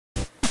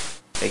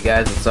Hey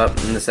guys, what's up?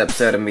 In this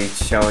episode I'm going to be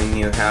showing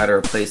you how to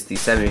replace the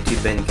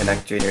 72-pin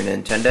connector in your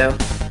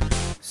Nintendo.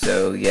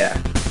 So yeah,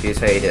 here's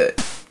how you do it.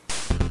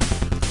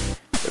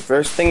 The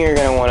first thing you're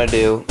going to want to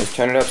do is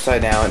turn it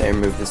upside down and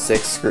remove the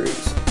 6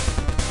 screws.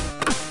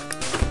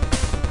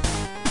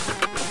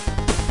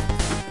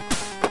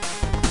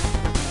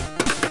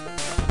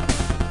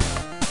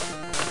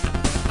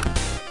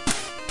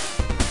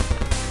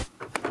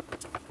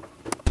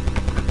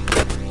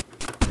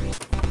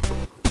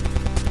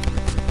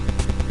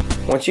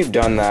 Once you've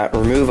done that,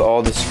 remove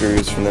all the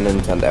screws from the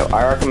Nintendo.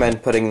 I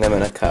recommend putting them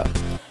in a cup.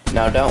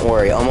 Now don't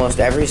worry,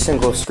 almost every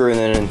single screw in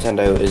the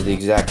Nintendo is the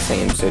exact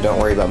same, so don't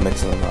worry about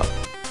mixing them up.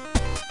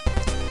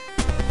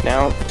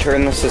 Now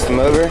turn the system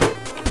over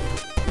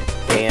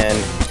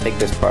and take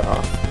this part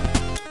off.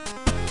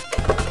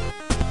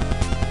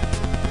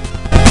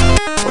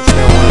 What you're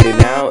going to want to do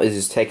now is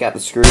just take out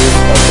the screws of this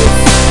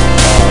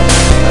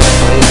metal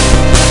plate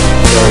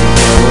so you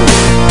can remove it.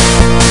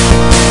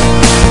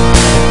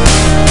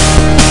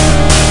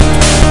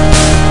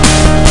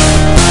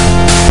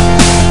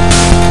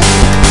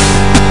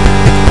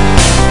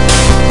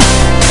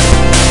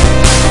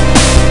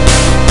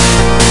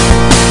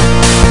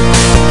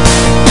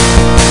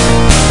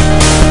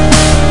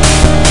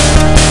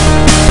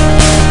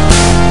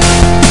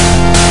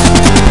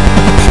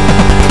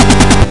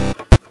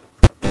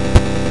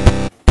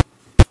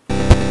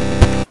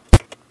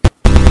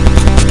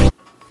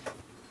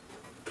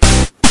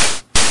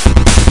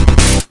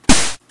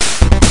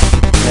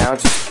 Now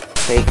just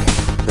take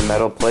the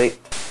metal plate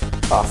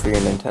off of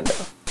your Nintendo.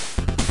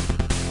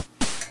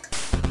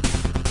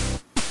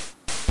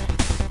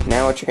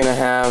 Now what you're going to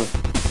have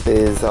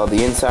is all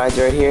the insides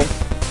right here.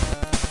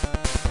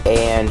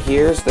 And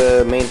here's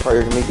the main part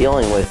you're going to be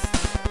dealing with,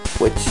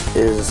 which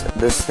is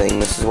this thing.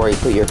 This is where you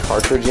put your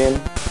cartridge in.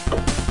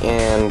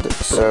 And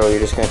so you're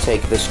just going to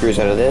take the screws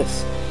out of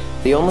this.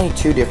 The only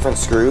 2 different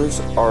screws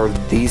are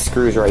these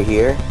screws right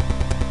here.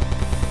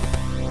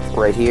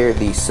 Right here,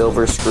 the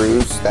silver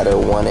screws that are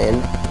 1 in.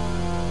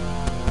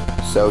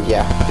 So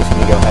yeah, just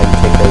gonna go ahead and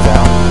take those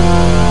out.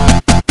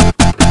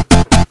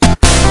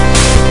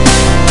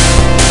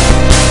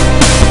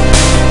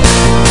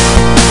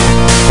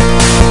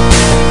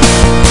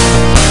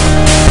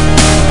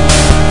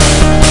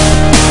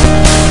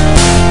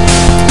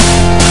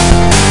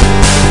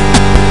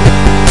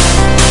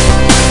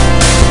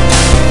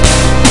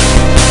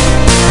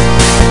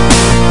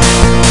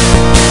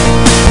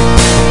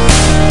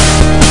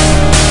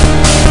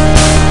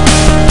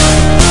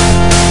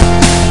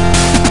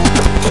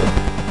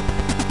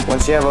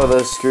 Once you have all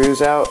those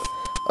screws out,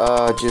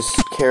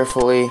 just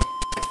carefully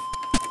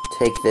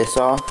take this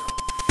off.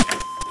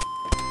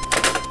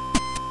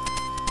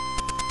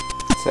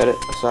 Set it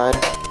aside.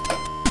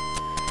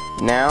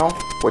 Now,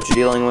 what you're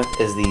dealing with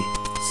is the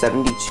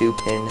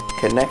 72-pin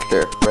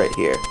connector right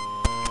here.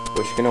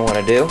 What you're going to want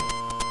to do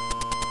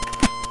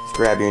is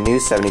grab your new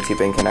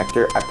 72-pin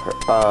connector.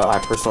 I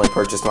personally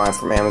purchased mine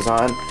from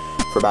Amazon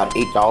for about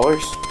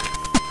 $8.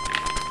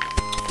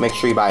 Make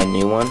sure you buy a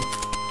new one.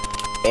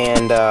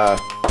 And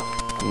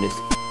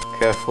just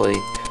carefully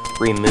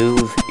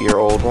remove your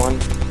old one.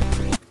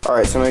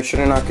 Alright, so make sure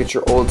to not get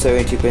your old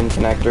 72-pin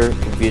connector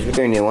confused with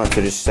your new one,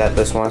 so just set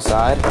this one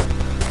aside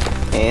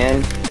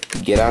and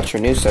get out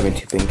your new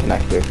 72-pin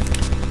connector.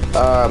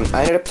 I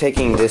ended up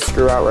taking this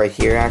screw out right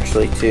here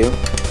actually too.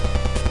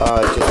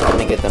 Just helped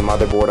me get the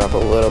motherboard up a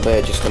little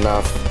bit, just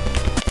enough,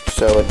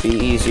 so it'd be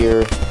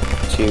easier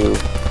to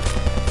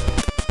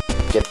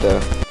get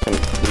the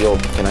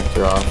old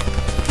connector off.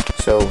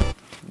 So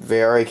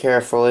very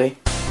carefully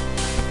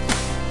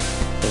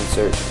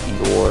insert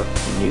your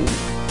new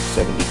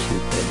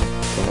 72-pin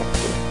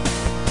connector.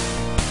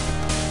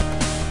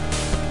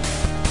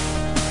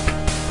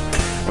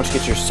 Once you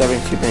get your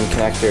 72-pin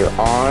connector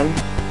on,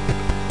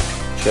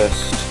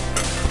 just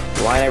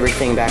line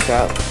everything back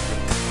up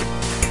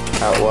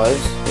how it was,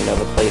 you know,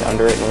 the plate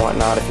under it and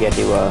whatnot, if you had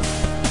to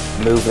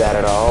move that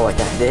at all like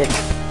I did.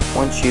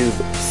 Once you've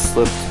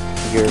slipped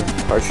your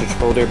cartridge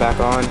holder back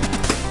on,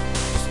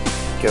 just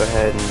go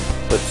ahead and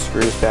put the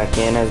screws back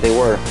in as they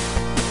were.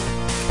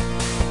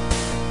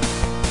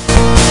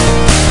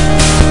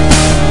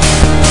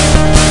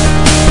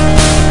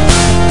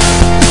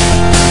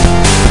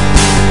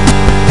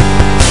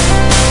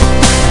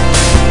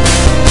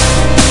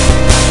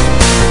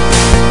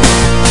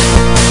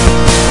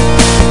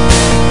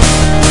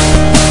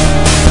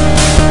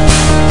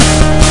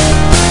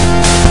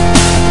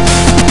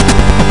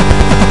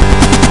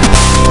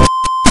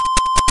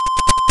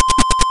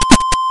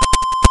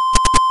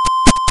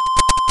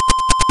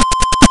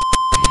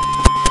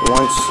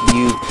 Once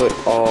you put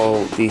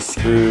all these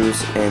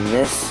screws in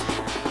this,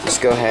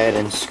 just go ahead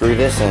and screw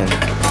this in.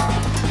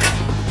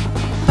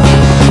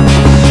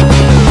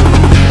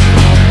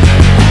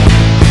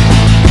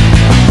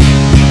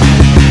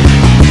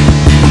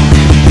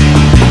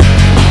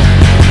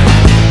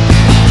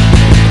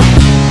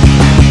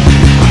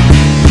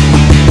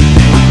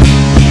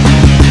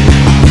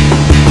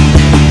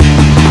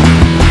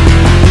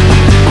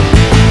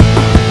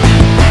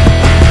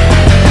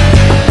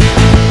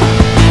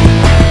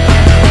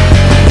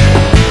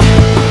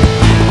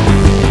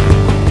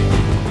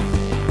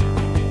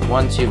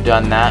 you've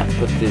done that,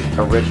 put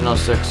the original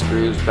 6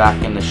 screws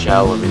back in the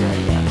shell of your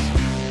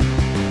NES.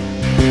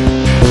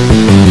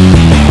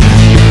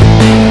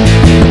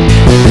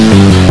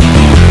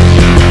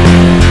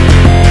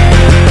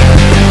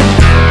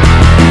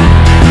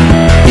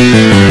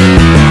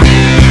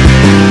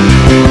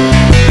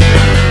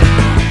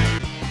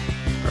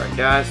 Alright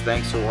guys,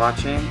 thanks for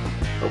watching.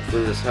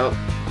 Hopefully this helped.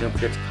 Don't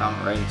forget to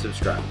comment, rate, and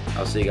subscribe.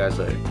 I'll see you guys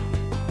later.